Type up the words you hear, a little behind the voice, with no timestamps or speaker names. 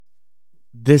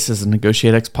This is a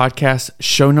Negotiate X podcast,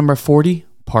 show number 40,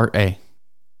 part A.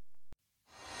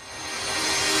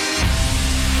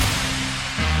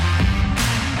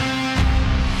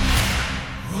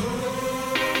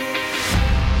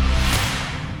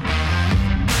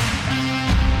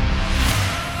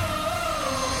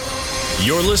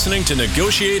 You're listening to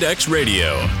Negotiate X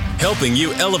Radio, helping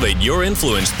you elevate your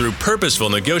influence through purposeful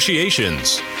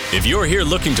negotiations. If you're here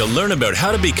looking to learn about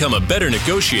how to become a better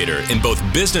negotiator in both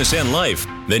business and life,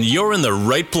 then you're in the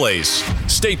right place.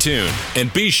 Stay tuned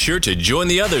and be sure to join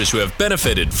the others who have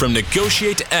benefited from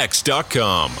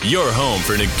NegotiateX.com, your home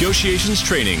for negotiations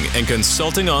training and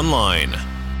consulting online.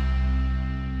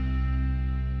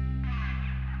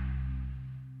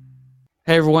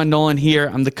 Hey everyone, Nolan here.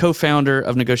 I'm the co-founder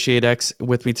of Negotiate X.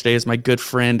 With me today is my good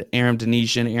friend, Aram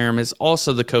Denesian. Aram is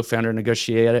also the co-founder of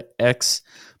Negotiate X.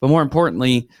 But more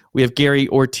importantly, we have Gary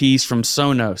Ortiz from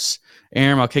Sonos.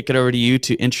 Aram, I'll kick it over to you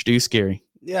to introduce Gary.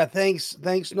 Yeah, thanks,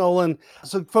 Nolan.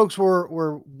 So, folks,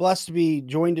 we're blessed to be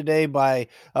joined today by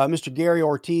Mr. Gary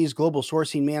Ortiz, Global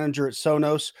Sourcing Manager at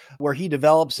Sonos, where he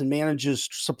develops and manages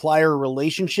supplier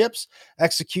relationships,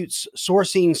 executes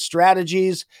sourcing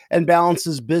strategies, and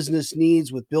balances business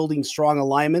needs with building strong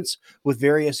alignments with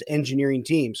various engineering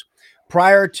teams.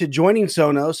 Prior to joining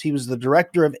Sonos, he was the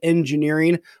director of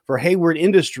engineering for Hayward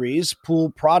Industries Pool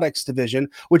Products Division,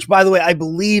 which, by the way, I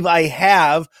believe I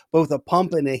have both a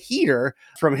pump and a heater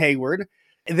from Hayward.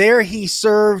 There he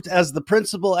served as the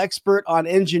principal expert on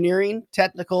engineering,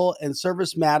 technical, and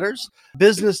service matters,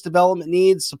 business development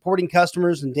needs, supporting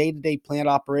customers, and day-to-day plant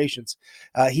operations.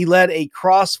 He led a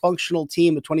cross-functional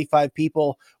team of 25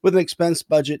 people with an expense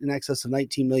budget in excess of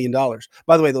 $19 million.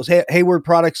 By the way, those Hayward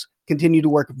products continue to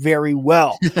work very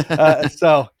well.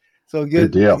 So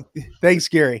good deal. Thanks,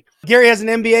 Gary. Gary has an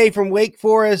MBA from Wake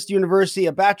Forest University,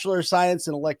 a Bachelor of Science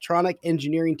in Electronic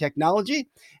Engineering Technology.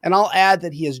 And I'll add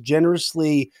that he has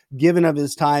generously given of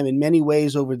his time in many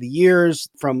ways over the years,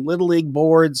 from Little League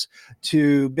boards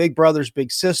to Big Brothers,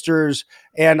 Big Sisters.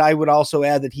 And I would also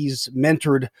add that he's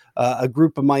mentored a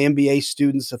group of my MBA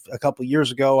students a couple of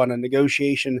years ago on a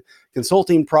negotiation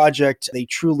consulting project. They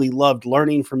truly loved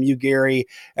learning from you, Gary.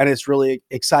 And it's really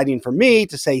exciting for me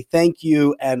to say thank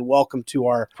you and welcome to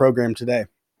our program today.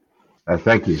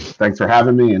 Thank you. Thanks for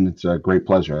having me, and it's a great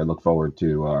pleasure. I look forward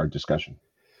to our discussion.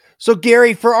 So,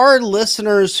 Gary, for our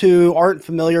listeners who aren't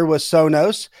familiar with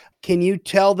Sonos, can you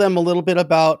tell them a little bit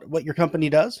about what your company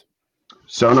does?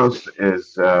 Sonos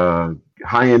is a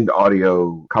high-end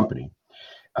audio company.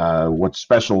 What's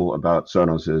special about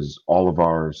Sonos is all of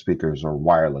our speakers are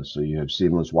wireless. So you have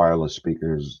seamless wireless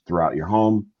speakers throughout your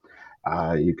home.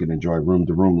 You can enjoy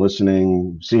room-to-room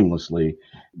listening seamlessly.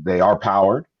 They are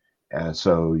powered.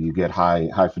 So you get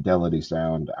high fidelity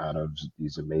sound out of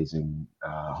these amazing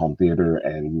home theater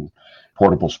and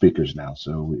portable speakers now.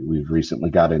 So we've recently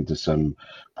got into some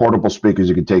portable speakers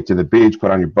you can take to the beach, put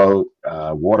on your boat,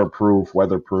 waterproof,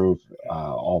 weatherproof,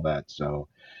 all that. So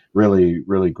really,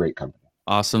 really great company.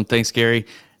 Awesome. Thanks, Gary.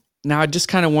 Now, I just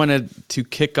kind of wanted to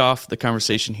kick off the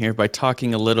conversation here by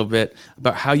talking a little bit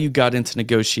about how you got into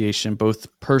negotiation, both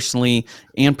personally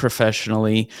and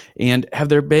professionally. And have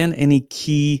there been any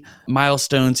key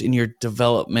milestones in your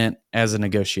development as a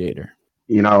negotiator?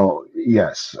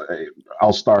 Yes.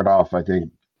 I'll start off, I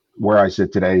think, where I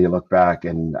sit today, you look back,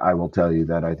 and I will tell you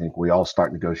that I think we all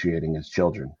start negotiating as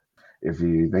children. If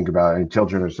you think about it,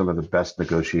 children are some of the best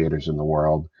negotiators in the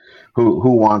world.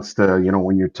 Who wants to,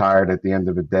 when you're tired at the end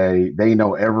of the day, they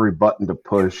know every button to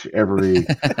push,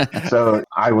 so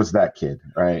I was that kid,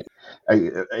 right?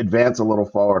 I advance a little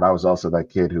forward. I was also that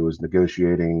kid who was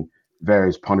negotiating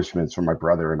various punishments for my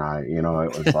brother and I,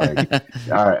 it was like,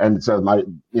 and so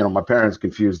my parents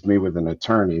confused me with an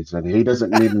attorney. Said, he doesn't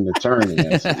need an attorney.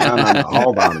 I said, no,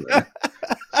 hold on a minute.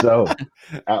 So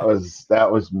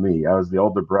that was me. I was the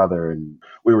older brother, and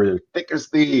we were thick as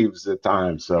thieves at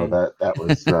times. So that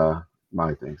was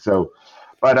my thing. So,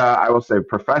 but I will say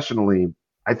professionally,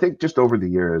 I think just over the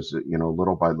years,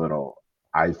 little by little,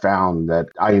 I found that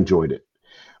I enjoyed it.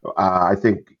 I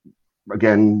think,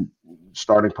 again,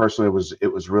 starting personally, it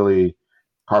was really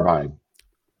car buying.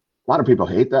 A lot of people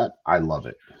hate that. I love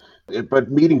it.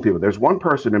 But meeting people, there's one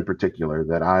person in particular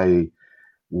that I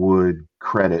would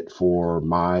credit for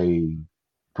my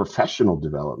professional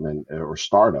development or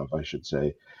startup, I should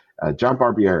say. John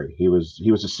Barbieri. He was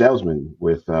a salesman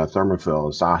with Thermophil,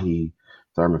 Asahi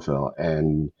Thermophil,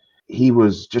 and he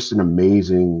was just an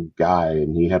amazing guy,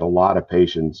 and he had a lot of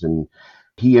patience, and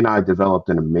he and I developed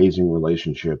an amazing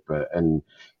relationship, and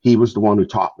he was the one who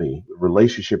taught me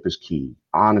relationship is key.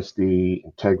 Honesty,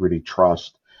 integrity,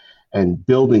 trust, and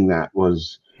building that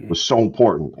was so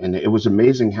important. And it was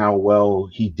amazing how well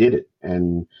he did it.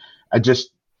 And I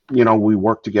just, we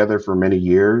worked together for many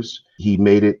years. He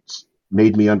made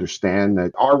me understand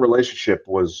that our relationship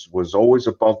was always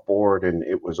above board, and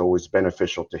it was always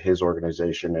beneficial to his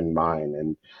organization and mine.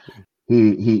 And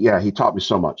he taught me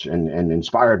so much and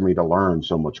inspired me to learn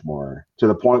so much more, to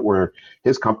the point where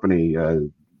his company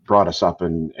brought us up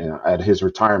and at his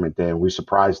retirement day, and we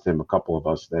surprised him, a couple of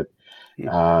us, that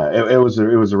it was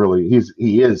a really,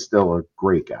 he is still a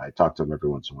great guy. I talk to him every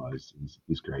once in a while.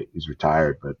 He's great. He's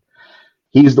retired, but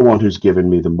he's the one who's given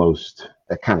me the most,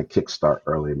 that kind of kickstart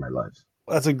early in my life.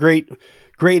 That's a great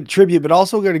tribute, but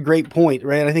also got a great point,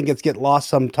 right? I think it's get lost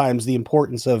sometimes, the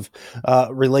importance of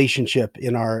relationship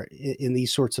in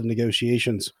these sorts of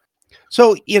negotiations.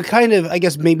 So kind of, I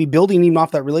guess, maybe building even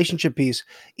off that relationship piece,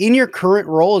 in your current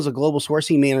role as a global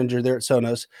sourcing manager there at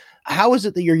Sonos, how is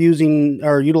it that you're using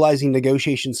or utilizing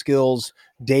negotiation skills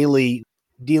daily,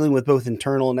 dealing with both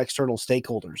internal and external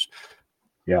stakeholders?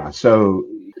 Yeah. So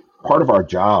part of our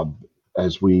job,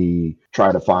 as we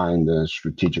try to find the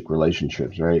strategic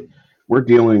relationships, right, we're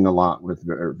dealing a lot with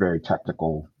very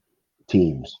technical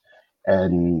teams.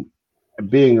 And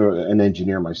being an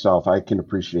engineer myself, I can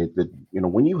appreciate that,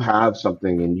 when you have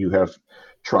something and you have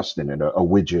trust in it, a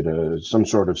widget, some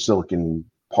sort of silicon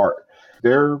part,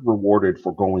 they're rewarded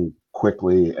for going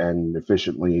quickly and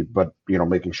efficiently, but,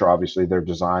 making sure obviously their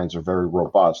designs are very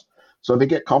robust. So they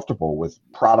get comfortable with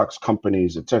products,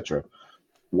 companies, etc.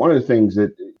 One of the things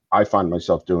that I find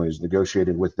myself doing is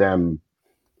negotiating with them,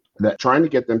 that trying to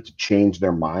get them to change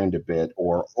their mind a bit,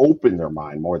 or open their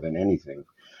mind more than anything,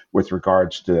 with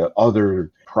regards to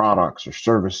other products or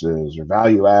services or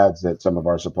value adds that some of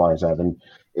our suppliers have. And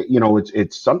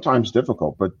it's sometimes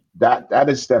difficult, but that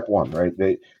is step one, right?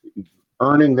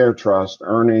 Earning their trust,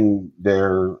 earning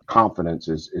their confidence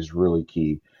is really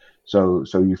key. So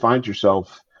you find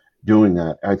yourself doing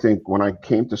that. I think when I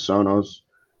came to Sonos,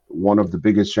 one of the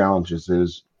biggest challenges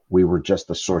is we were just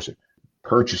the sourcing,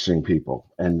 purchasing people,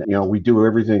 and we do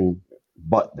everything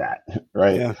but that,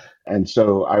 right? Yeah. And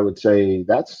so I would say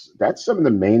that's some of the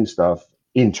main stuff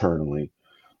internally.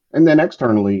 And then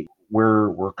externally,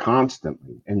 we're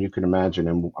constantly, and you can imagine,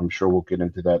 and I'm sure we'll get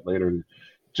into that later,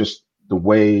 just the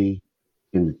way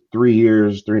in 3.5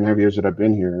 years that I've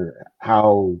been here,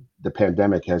 how the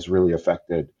pandemic has really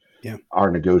affected our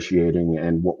negotiating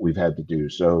and what we've had to do.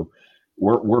 So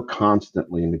we're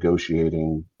constantly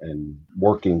negotiating and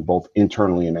working both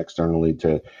internally and externally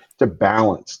to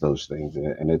balance those things.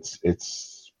 And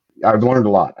it's I've learned a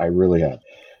lot. I really have.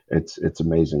 It's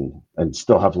amazing, and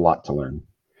still have a lot to learn.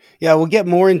 Yeah, we'll get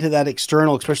more into that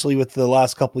external, especially with the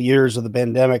last couple of years of the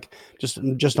pandemic. Just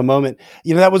a moment.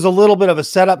 That was a little bit of a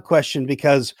setup question,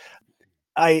 because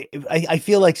I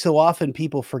feel like so often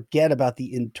people forget about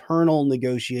the internal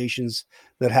negotiations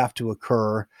that have to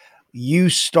occur. You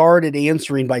started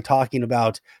answering by talking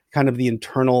about kind of the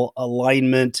internal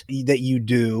alignment that you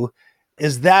do.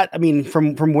 Is that,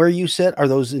 from where you sit, are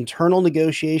those internal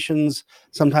negotiations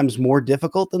sometimes more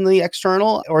difficult than the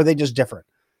external, or are they just different?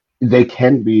 They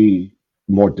can be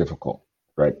more difficult,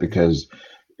 right? Because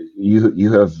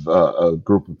you have a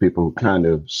group of people who kind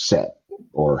of set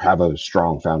or have a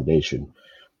strong foundation.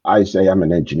 I say I'm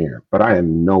an engineer, but I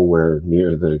am nowhere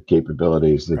near the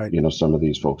capabilities that, right, some of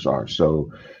these folks are.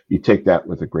 So you take that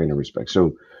with a grain of respect.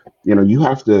 So, you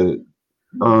have to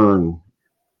earn,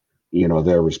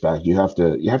 their respect. You have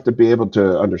to be able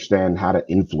to understand how to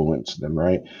influence them,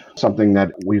 right? Something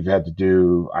that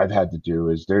I've had to do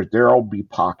is there'll be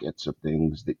pockets of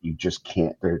things that you just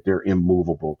can't, they're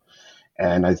immovable.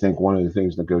 And I think one of the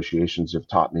things negotiations have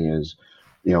taught me is,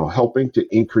 helping to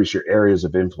increase your areas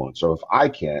of influence. So if I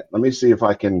can't, let me see if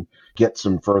I can get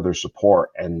some further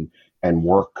support and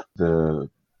work the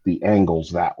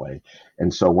angles that way.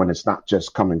 And so when it's not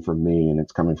just coming from me and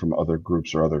it's coming from other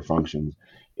groups or other functions,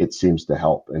 it seems to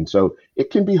help. And so it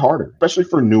can be harder, especially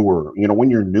for newer. When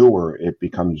you're newer, it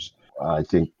becomes, I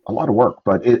think, a lot of work.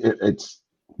 But it's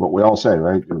what we all say,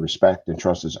 right? Respect and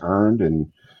trust is earned.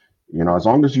 And, as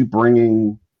long as you're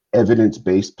bringing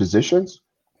evidence-based positions,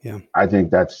 I think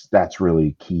that's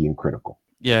really key and critical.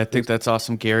 Yeah, I think that's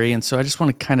awesome, Gary. And so I just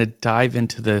want to kind of dive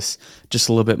into this just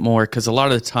a little bit more, because a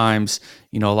lot of the times,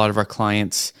 a lot of our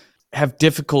clients have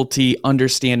difficulty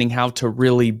understanding how to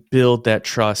really build that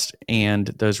trust and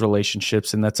those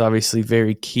relationships. And that's obviously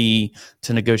very key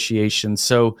to negotiations.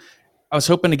 So I was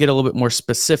hoping to get a little bit more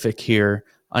specific here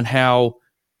on how,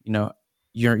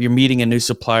 you're meeting a new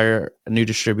supplier, a new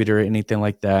distributor, anything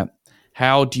like that.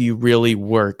 How do you really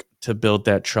work to build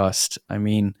that trust? Are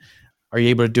you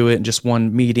able to do it in just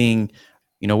one meeting?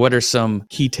 What are some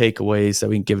key takeaways that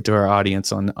we can give to our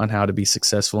audience on how to be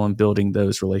successful in building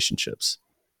those relationships?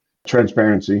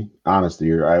 Transparency,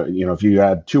 honesty, or if you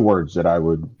had two words that I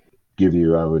would give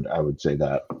you, I would say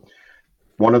that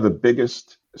one of the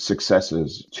biggest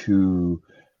successes to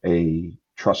a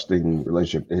trusting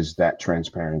relationship is that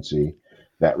transparency,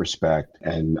 that respect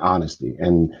and honesty.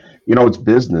 And it's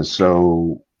business.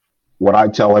 So what I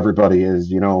tell everybody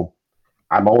is,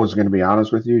 I'm always going to be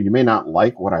honest with you. You may not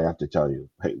like what I have to tell you.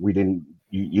 Hey,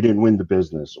 you didn't win the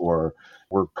business, or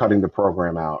we're cutting the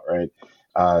program out, right?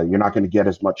 You're not going to get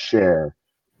as much share,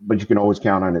 but you can always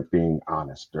count on it being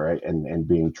honest, right? And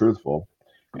being truthful.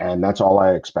 And that's all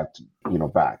I expect,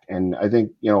 back. And I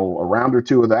think, a round or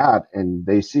two of that, and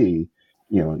they see,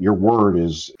 your word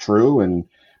is true, and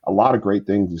a lot of great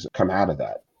things come out of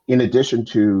that. In addition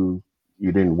to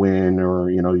you didn't win, or,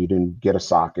 you didn't get a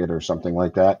socket or something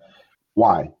like that.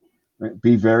 Why? Right?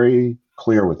 Be very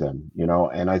clear with them,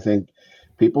 and I think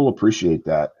people appreciate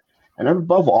that. And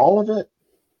above all of it,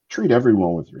 treat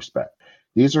everyone with respect.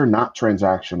 These are not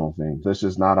transactional things. This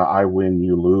is not a I win,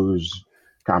 you lose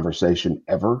conversation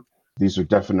ever. These are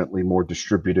definitely more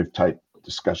distributive type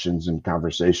discussions and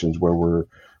conversations where we're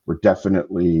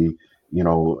definitely,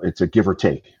 it's a give or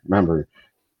take. Remember,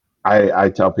 I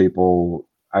tell people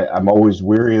I'm always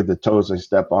weary of the toes I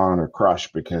step on or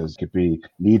crush, because I could be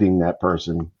needing that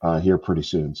person here pretty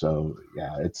soon. So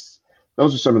yeah,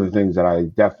 those are some of the things that I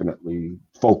definitely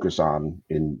focus on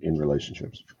in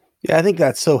relationships. Yeah, I think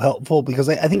that's so helpful, because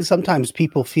I think sometimes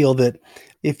people feel that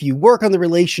if you work on the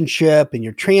relationship and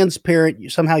you're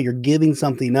transparent, somehow you're giving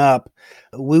something up.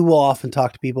 We will often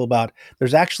talk to people about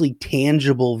there's actually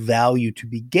tangible value to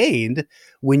be gained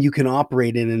when you can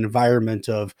operate in an environment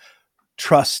of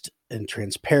trust and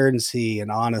transparency and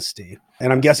honesty.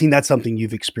 And I'm guessing that's something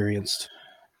you've experienced.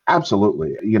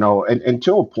 Absolutely. And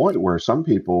to a point where some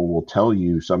people will tell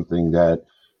you something that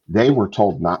they were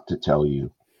told not to tell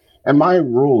you. And my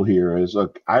rule here is,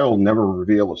 look, I will never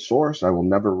reveal a source. I will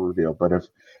never reveal. But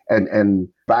and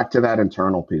back to that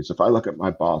internal piece, if I look at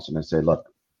my boss and I say, look,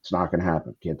 it's not going to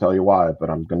happen. Can't tell you why, but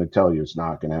I'm going to tell you it's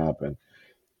not going to happen.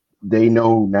 They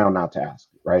know now not to ask,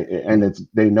 right? And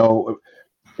they know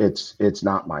it's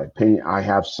not my opinion. I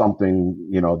have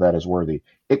something, that is worthy.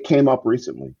 It came up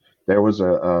recently. There was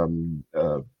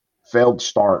a failed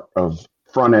start of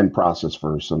front end process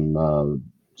for some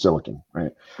silicon,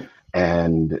 right?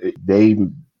 And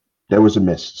there was a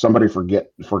miss. Somebody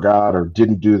forgot or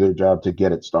didn't do their job to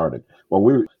get it started.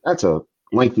 Well, that's a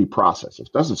lengthy process. If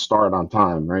it doesn't start on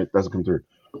time, right, it doesn't come through.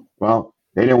 Well,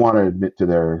 they didn't want to admit to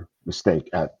their mistake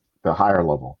at the higher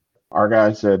level. Our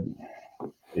guy said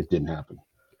it didn't happen.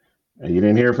 And you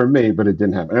didn't hear from me, but it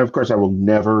didn't happen. And of course, I will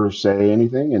never say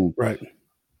anything. And right.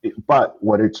 But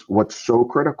what's so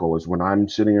critical is when I'm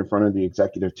sitting in front of the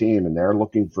executive team and they're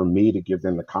looking for me to give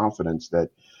them the confidence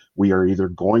that we are either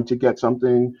going to get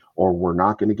something or we're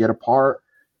not going to get a part.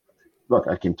 Look,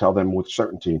 I can tell them with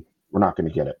certainty, we're not going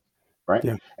to get it. Right.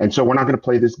 Yeah. And so we're not going to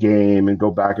play this game and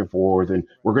go back and forth, and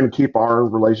we're going to keep our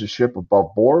relationship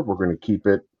above board. We're going to keep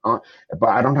it on, but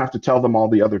I don't have to tell them all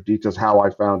the other details, how I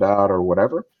found out or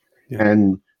whatever. Yeah.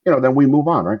 And, then we move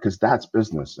on, right? Because that's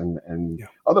business. And yeah.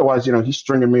 Otherwise, he's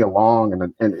stringing me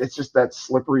along and it's just that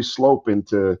slippery slope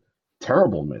into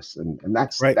terribleness. And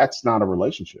that's right. That's not a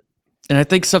relationship. And I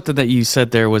think something that you said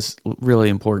there was really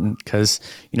important because,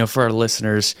 for our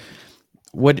listeners,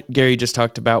 what Gary just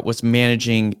talked about was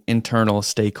managing internal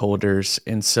stakeholders.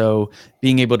 And so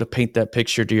being able to paint that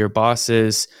picture to your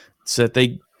bosses so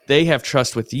that they have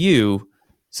trust with you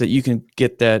so that you can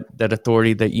get that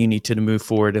authority that you need to move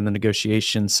forward in the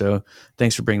negotiation. So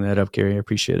thanks for bringing that up, Gary. I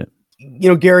appreciate it.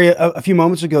 Gary, a few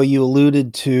moments ago, you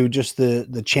alluded to just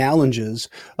the challenges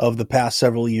of the past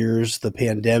several years, the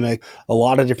pandemic, a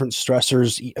lot of different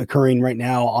stressors occurring right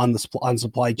now on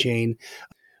supply chain.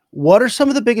 What are some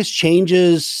of the biggest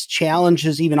changes,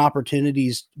 challenges, even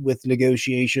opportunities with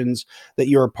negotiations that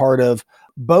you're a part of?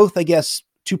 Both, I guess,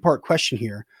 two-part question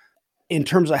here. In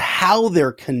terms of how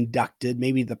they're conducted,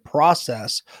 maybe the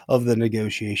process of the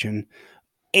negotiation,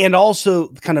 and also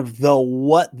kind of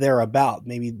what they're about,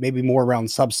 maybe more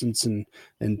around substance and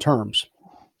terms.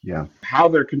 Yeah. How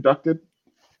they're conducted,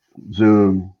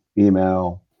 Zoom,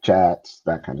 email, chats,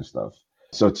 that kind of stuff.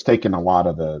 So it's taken a lot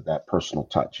of that personal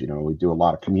touch. We do a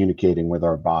lot of communicating with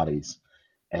our bodies,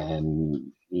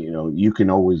 and, you can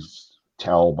always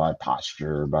tell by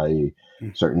posture, by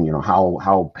certain,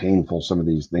 how painful some of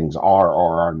these things are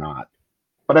or are not.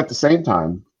 But at the same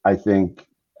time, I think,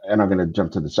 and I'm going to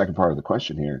jump to the second part of the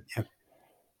question here,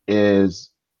 is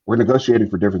we're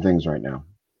negotiating for different things right now.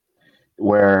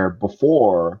 Where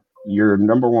before your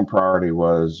number one priority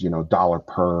was, dollar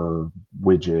per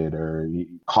widget or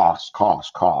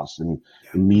cost and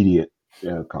immediate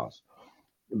cost.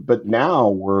 But now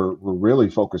we're really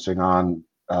focusing on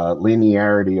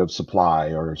linearity of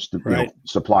supply, or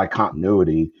supply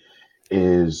continuity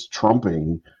is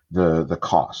trumping the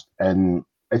cost. And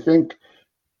I think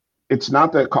it's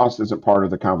not that cost isn't part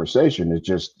of the conversation. It's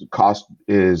just cost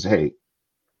is, hey,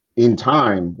 in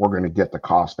time, we're going to get the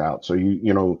cost out. So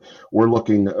we're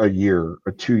looking a year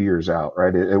or 2 years out,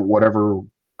 right? At whatever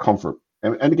comfort.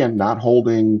 And again, not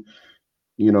holding,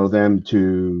 them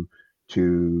to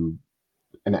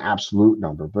an absolute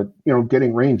number, but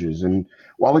getting ranges. And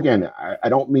while again, I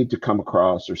don't mean to come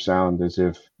across or sound as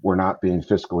if we're not being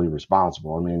fiscally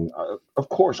responsible. I mean, of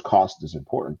course, cost is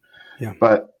important. Yeah.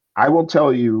 But I will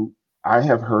tell you, I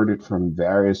have heard it from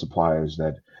various suppliers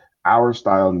that our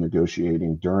style of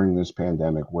negotiating during this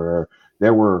pandemic, where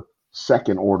there were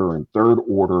second order and third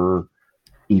order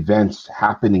events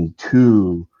happening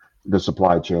to the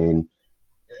supply chain,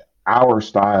 our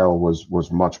style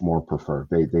was much more preferred.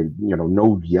 They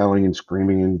no yelling and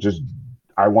screaming and just,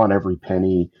 I want every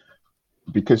penny,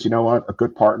 because you know what, a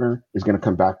good partner is going to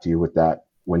come back to you with that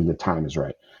when the time is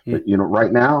right. But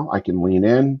right now I can lean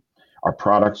in. Our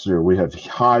products we have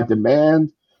high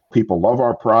demand. People love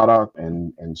our product,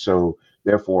 and so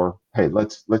therefore, hey,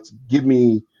 let's give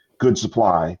me good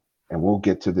supply, and we'll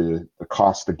get to the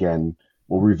cost again.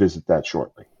 We'll revisit that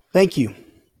shortly. Thank you,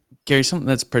 Gary. Something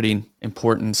that's pretty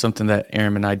important, something that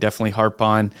Aaron and I definitely harp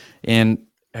on, and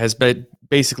has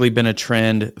basically been a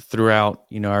trend throughout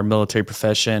our military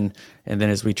profession, and then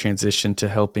as we transition to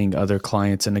helping other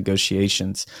clients in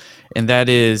negotiations, and that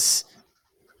is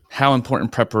how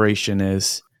important preparation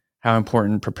is, how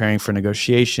important preparing for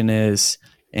negotiation is,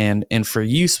 and for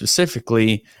you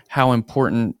specifically, how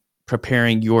important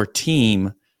preparing your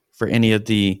team for any of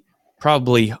the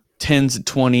probably 10 to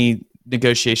 20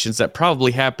 negotiations that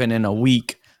probably happen in a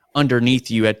week underneath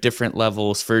you at different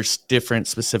levels for different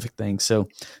specific things. So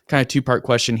kind of two-part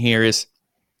question here is,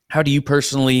 how do you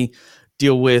personally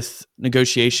deal with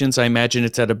negotiations? I imagine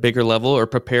it's at a bigger level, or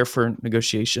prepare for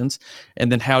negotiations.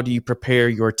 And then how do you prepare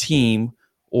your team,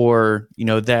 or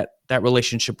that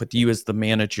relationship with you as the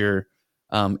manager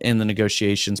in the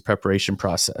negotiations preparation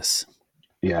process?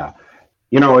 Yeah.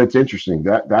 It's interesting.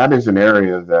 That is an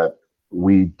area that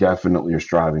we definitely are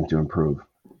striving to improve.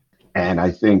 And I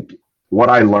think what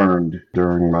I learned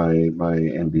during my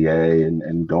MBA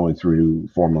and going through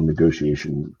formal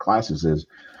negotiation classes is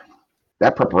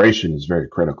that preparation is very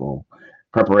critical.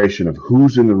 Preparation of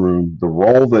who's in the room, the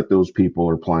role that those people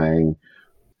are playing,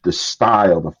 the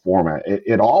style, the format,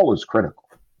 it all is critical,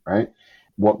 right?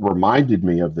 What reminded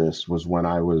me of this was when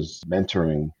I was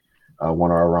mentoring one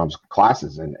of our ROM's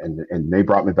classes, and they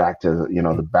brought me back to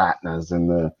the BATNAs and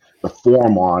the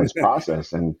formalized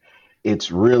process, and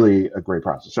it's really a great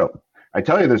process. So I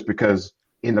tell you this because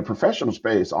in the professional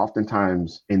space,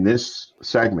 oftentimes in this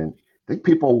segment, I think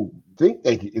people think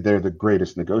they're the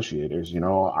greatest negotiators.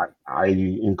 I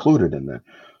included in that.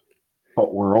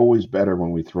 But we're always better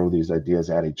when we throw these ideas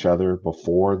at each other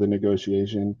before the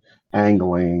negotiation,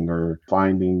 angling or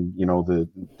finding, the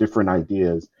different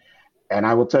ideas. And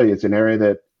I will tell you, it's an area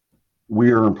that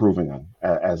we are improving on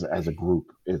as a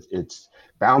group. It's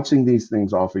bouncing these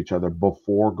things off each other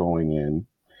before going in,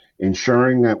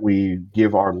 ensuring that we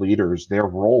give our leaders their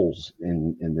roles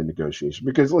in the negotiation.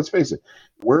 Because let's face it,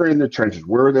 we're in the trenches,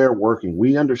 we're there working.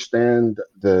 We understand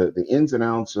the ins and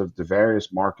outs of the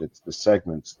various markets, the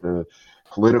segments, the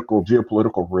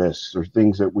geopolitical risks, or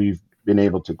things that we've been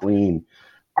able to glean,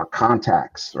 our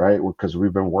contacts, right? Because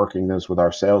we've been working this with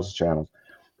our sales channels.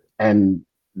 And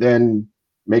then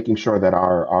making sure that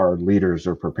our leaders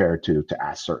are prepared to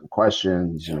ask certain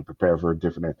questions, prepare for a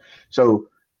different. So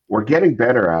we're getting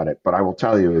better at it, but I will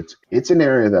tell you, it's an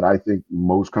area that I think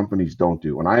most companies don't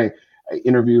do. When I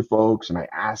interview folks and I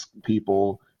ask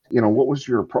people, what was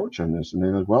your approach on this? And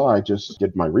they're like, well, I just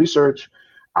did my research.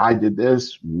 I did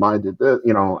this, I did this,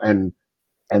 and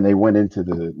they went into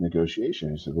the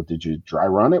negotiation. I said, well, did you dry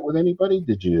run it with anybody?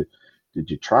 Did you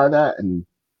try that? And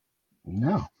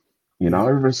no,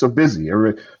 everybody's so busy.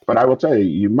 But I will tell you,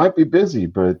 you might be busy,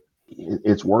 but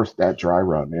it's worth that dry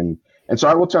run. And so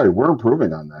I will tell you, we're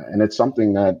improving on that. And it's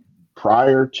something that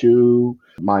prior to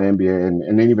my MBA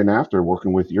and then even after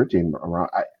working with your team around,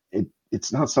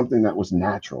 it's not something that was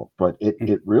natural, but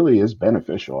it really is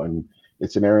beneficial. And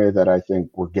it's an area that I think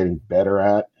we're getting better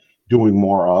at doing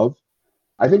more of.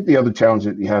 I think the other challenge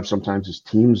that you have sometimes is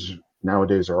teams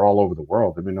nowadays are all over the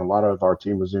world. I mean, a lot of our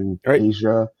team was in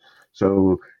Asia.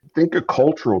 So think of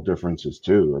cultural differences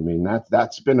too. I mean,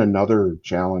 that's been another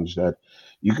challenge, that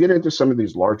you get into some of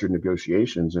these larger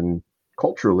negotiations and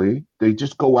culturally they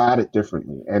just go at it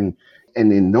differently. And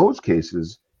in those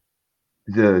cases,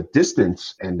 the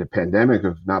distance and the pandemic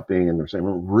of not being in the same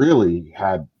room really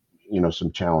had,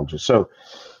 some challenges. So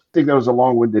I think that was a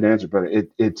long-winded answer, but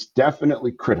it's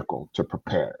definitely critical to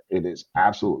prepare. It is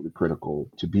absolutely critical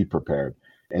to be prepared,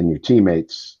 and your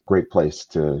teammates, great place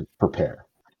to prepare.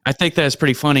 I think that's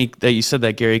pretty funny that you said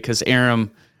that, Gary, because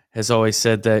Aram has always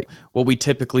said that what we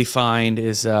typically find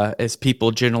is as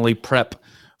people generally prep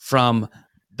from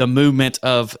the movement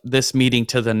of this meeting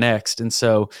to the next. And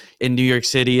so in New York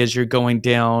City, as you're going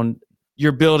down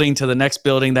your building to the next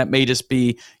building, that may just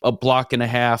be a block and a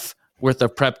half worth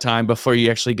of prep time before you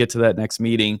actually get to that next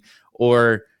meeting.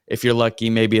 Or if you're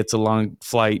lucky, maybe it's a long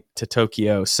flight to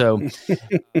Tokyo. So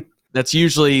that's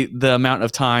usually the amount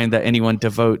of time that anyone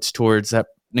devotes towards that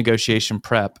negotiation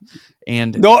prep.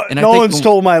 And no one think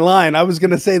stole my line. I was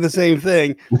going to say the same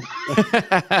thing.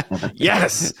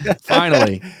 Yes,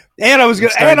 finally. And I was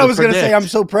going to say, I'm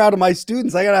so proud of my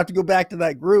students. I got to have to go back to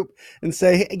that group and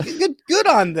say, hey, good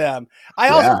on them.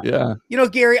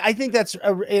 Gary, I think that's,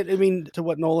 to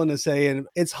what Nolan is saying,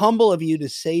 it's humble of you to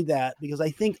say that, because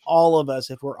I think all of us,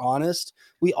 if we're honest,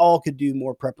 we all could do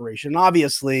more preparation.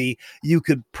 Obviously, you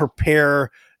could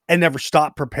prepare and never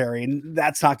stop preparing.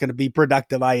 That's not going to be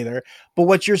productive either. But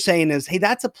what you're saying is, hey,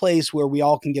 that's a place where we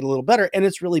all can get a little better. And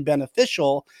it's really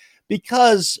beneficial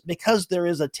because there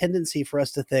is a tendency for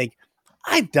us to think,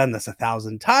 I've done this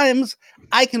 1,000 times.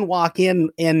 I can walk in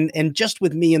and just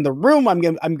with me in the room, I'm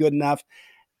good enough.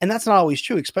 And that's not always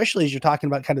true, especially as you're talking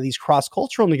about kind of these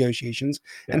cross-cultural negotiations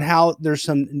and how there's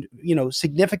some,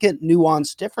 significant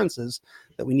nuanced differences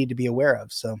that we need to be aware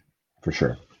of. So For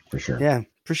sure. Yeah.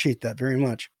 Appreciate that very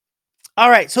much. All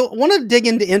right. So I want to dig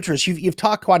into interest. You've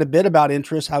talked quite a bit about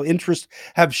interest, how interests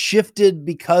have shifted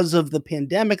because of the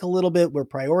pandemic a little bit, where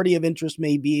priority of interest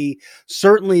may be.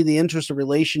 Certainly the interest of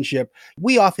relationship.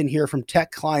 We often hear from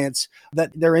tech clients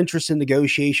that their interests in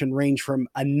negotiation range from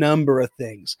a number of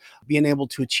things, being able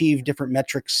to achieve different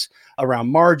metrics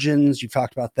around margins. You've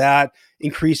talked about that.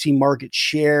 Increasing market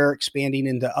share, expanding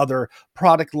into other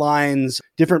product lines,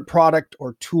 different product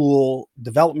or tool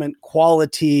development,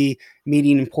 quality,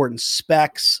 meeting important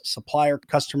specs, supplier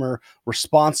customer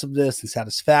responsiveness and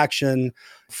satisfaction,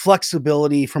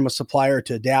 flexibility from a supplier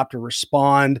to adapt or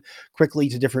respond quickly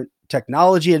to different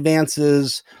technology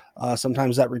advances.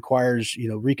 Sometimes that requires,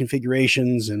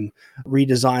 reconfigurations and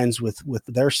redesigns with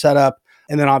their setup.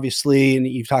 And then obviously, and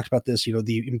you've talked about this,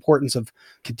 the importance of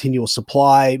continual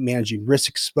supply, managing risk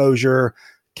exposure,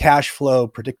 cash flow,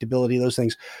 predictability, those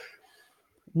things.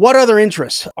 What other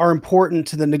interests are important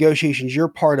to the negotiations you're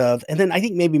part of? And then I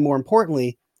think maybe more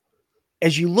importantly,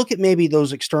 as you look at maybe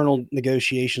those external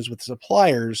negotiations with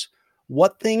suppliers,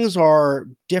 what things are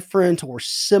different or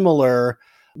similar?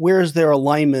 Where's their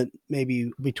alignment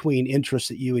maybe between interests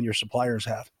that you and your suppliers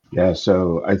have? Yeah,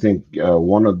 so I think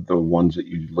one of the ones that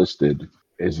you listed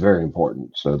is very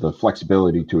important. So the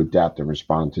flexibility to adapt and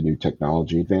respond to new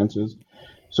technology advances.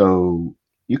 So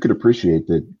you could appreciate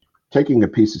that taking a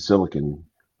piece of silicon,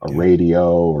 a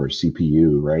radio or a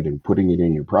CPU, right, and putting it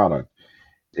in your product,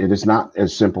 it is not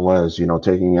as simple as,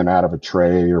 taking it out of a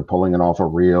tray or pulling it off a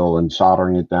reel and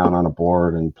soldering it down on a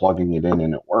board and plugging it in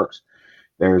and it works.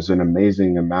 There's an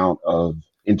amazing amount of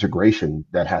integration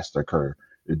that has to occur.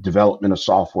 Development of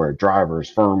software,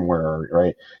 drivers, firmware,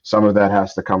 right? Some of that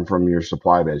has to come from your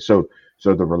supply base. So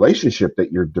the relationship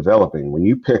that you're developing, when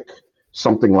you pick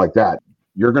something like that,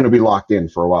 you're going to be locked in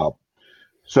for a while.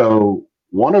 So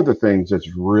one of the things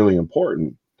that's really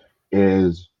important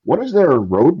is, what does their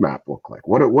roadmap look like?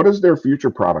 What does their future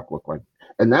product look like?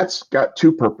 And that's got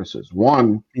two purposes.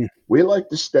 One, we like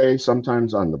to stay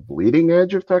sometimes on the bleeding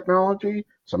edge of technology.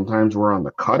 Sometimes we're on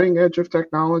the cutting edge of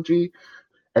technology.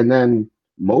 And then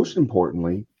most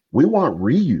importantly, we want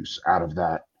reuse out of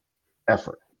that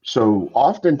effort. So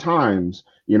oftentimes,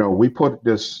 we put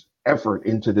this effort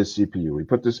into this CPU, we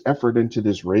put this effort into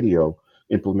this radio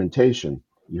implementation.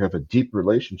 You have a deep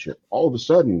relationship. All of a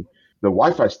sudden, the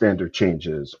Wi-Fi standard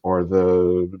changes, or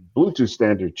the Bluetooth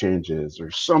standard changes,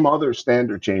 or some other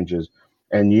standard changes.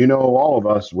 And all of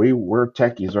us, we're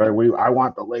techies, right? I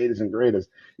want the latest and greatest.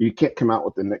 You can't come out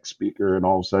with the next speaker and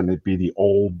all of a sudden it'd be the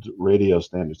old radio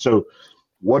standard. So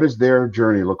what does their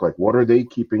journey look like? What are they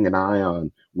keeping an eye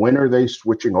on? When are they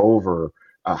switching over?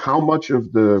 How much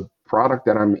of the product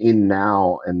that I'm in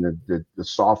now and the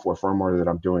software firmware that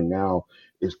I'm doing now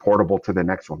is portable to the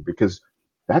next one? Because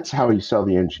that's how you sell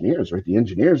the engineers, right? The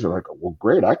engineers are like, well,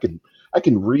 great, I can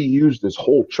reuse this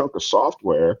whole chunk of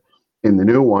software in the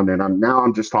new one, and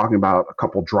I'm just talking about a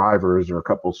couple drivers or a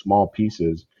couple small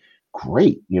pieces.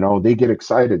 Great, they get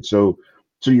excited. So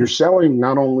you're selling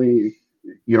not only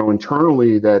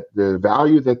internally that the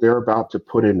value that they're about to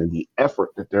put in and the effort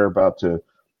that they're about to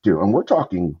do. And we're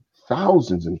talking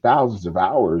thousands and thousands of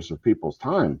hours of people's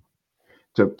time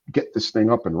to get this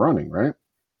thing up and running, right?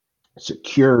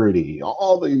 Security,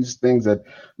 all these things that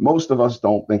most of us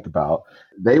don't think about.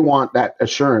 They want that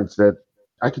assurance that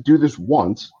I could do this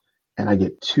once and I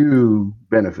get 2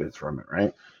 benefits from it,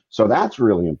 right? So that's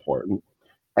really important.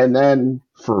 And then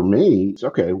for me, it's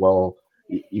okay, well,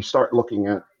 you start looking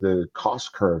at the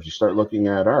cost curves. You start looking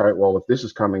at, all right, well, if this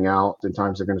is coming out, then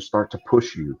times they're going to start to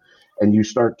push you. And you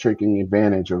start taking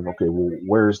advantage of, okay, well,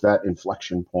 where's that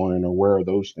inflection point, or where are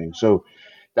those things? So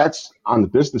that's on the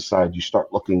business side. You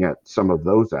start looking at some of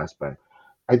those aspects.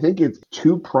 I think it's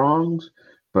 2 prongs,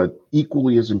 but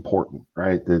equally as important,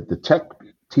 right? The tech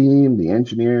team, the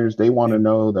engineers, they want to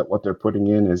know that what they're putting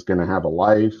in is going to have a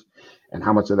life, and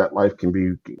how much of that life can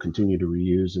be continue to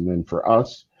reuse. And then for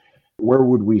us, where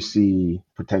would we see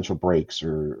potential breaks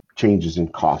or changes in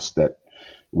costs that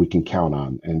we can count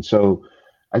on? And so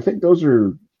I think those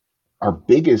are our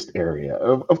biggest area.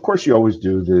 Of course, you always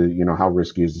do the, how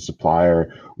risky is the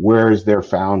supplier? Where is their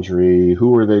foundry?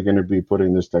 Who are they going to be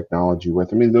putting this technology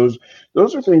with? I mean, those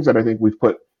are things that I think we've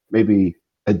put maybe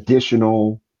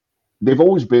additional, they've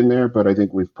always been there, but I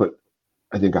think we've put,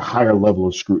 a higher level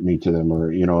of scrutiny to them,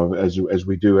 or, as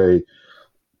we do a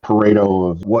Pareto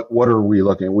of what are we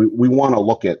looking at? We want to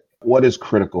look at what is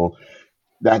critical.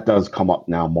 That does come up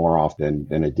now more often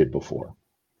than it did before.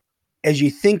 As you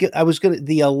think,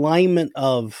 the alignment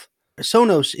of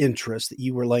Sonos interests that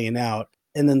you were laying out,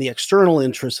 and then the external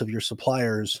interests of your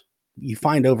suppliers, you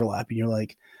find overlap, and you're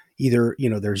like, either,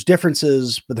 there's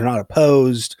differences, but they're not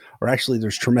opposed, or actually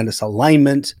there's tremendous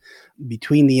alignment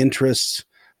between the interests.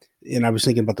 And I was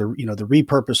thinking about the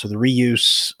repurpose or the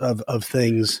reuse of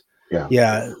things.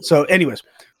 Yeah. So anyways,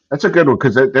 that's a good one,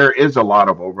 because there is a lot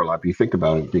of overlap. You think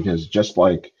about it, because just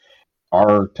like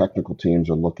our technical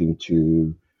teams are looking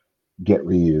to get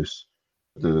reuse,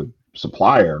 the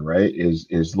supplier, right,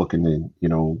 is looking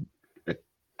to,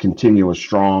 continue a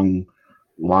strong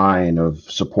line of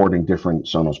supporting different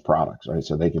Sonos products, right?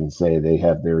 So they can say they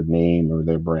have their name or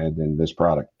their brand in this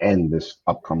product and this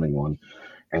upcoming one.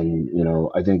 And,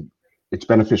 I think it's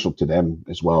beneficial to them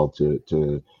as well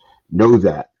to know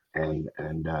that. And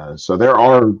so there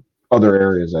are other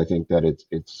areas, I think, that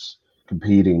it's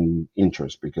competing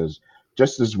interest, because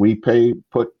just as we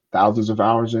put thousands of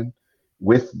hours in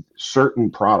with certain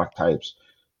product types,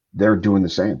 they're doing the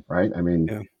same, right? I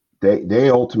mean, they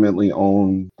ultimately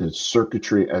own the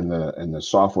circuitry and the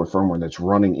software firmware that's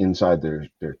running inside their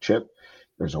chip.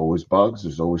 There's always bugs.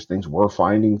 There's always things. We're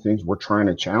finding things. We're trying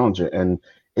to challenge it. And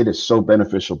it is so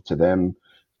beneficial to them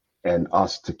and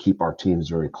us to keep our teams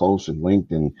very close and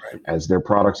linked. And as their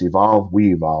products evolve,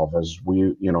 we evolve as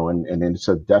we, and it's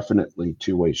a definitely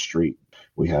two-way street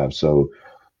we have. So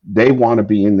they want to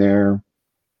be in there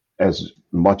as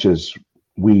much as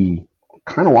we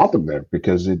kind of want them there,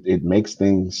 because it makes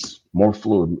things more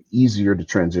fluid, easier to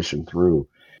transition through.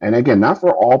 And again, not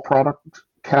for all product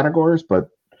categories, but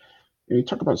you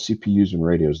talk about CPUs and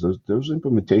radios, those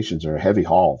implementations are a heavy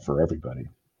haul for everybody.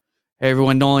 Hey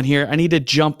everyone, Nolan here. I need to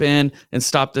jump in and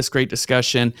stop this great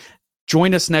discussion.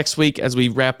 Join us next week as we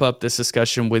wrap up this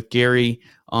discussion with Gary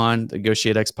on the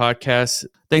NegotiateX podcast.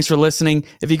 Thanks for listening.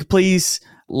 If you could please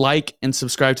like and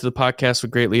subscribe to the podcast,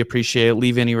 we'd greatly appreciate it.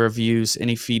 Leave any reviews,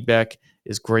 any feedback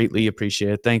is greatly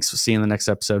appreciated. Thanks. We'll see you in the next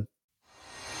episode.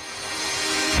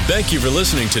 Thank you for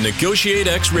listening to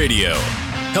NegotiateX Radio,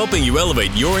 helping you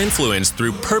elevate your influence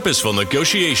through purposeful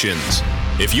negotiations.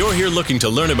 If you're here looking to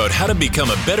learn about how to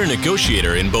become a better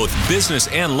negotiator in both business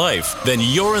and life, then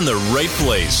you're in the right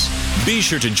place. Be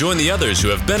sure to join the others who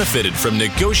have benefited from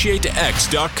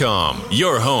NegotiateX.com,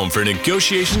 your home for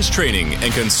negotiations training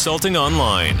and consulting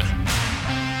online.